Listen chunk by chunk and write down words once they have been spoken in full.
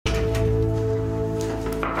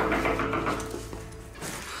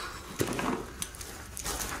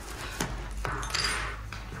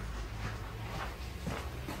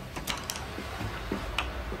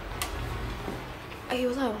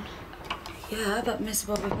her, but Miss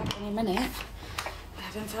will be back any minute. We're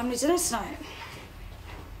having family dinner tonight.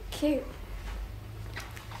 Cute.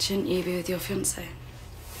 Shouldn't you be with your fiancé?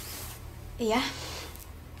 Yeah.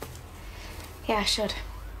 Yeah, I should.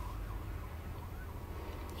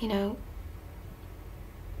 You know,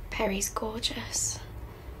 Peri's gorgeous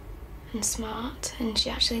and smart, and she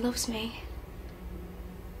actually loves me.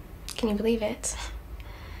 Can you believe it?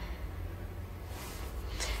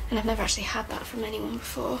 And I've never actually had that from anyone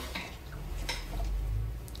before.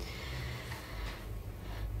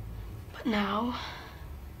 But now,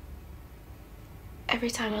 every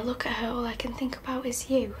time I look at her, all I can think about is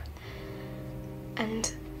you.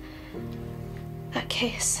 And that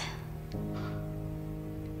kiss.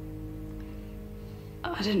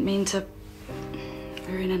 I didn't mean to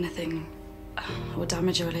ruin anything or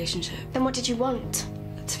damage your relationship. Then what did you want?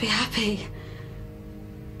 To be happy.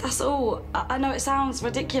 That's all. I know it sounds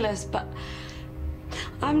ridiculous, but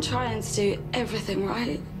I'm trying to do everything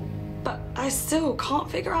right. But I still can't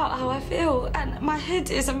figure out how I feel, and my head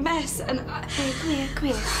is a mess, and Hey, come here, come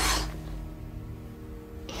here.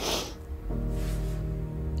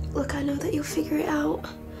 Look, I know that you'll figure it out.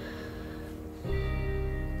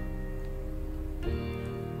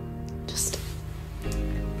 Just...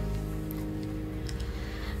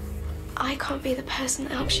 I can't be the person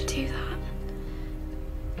that helps you do that.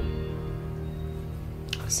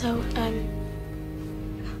 So,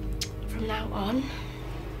 from now on,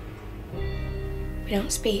 we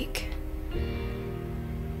don't speak.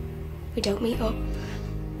 We don't meet up.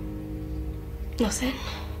 Nothing.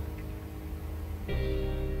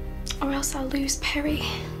 Or else I'll lose Peri.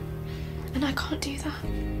 And I can't do that.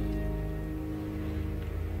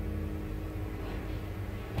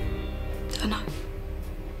 I know.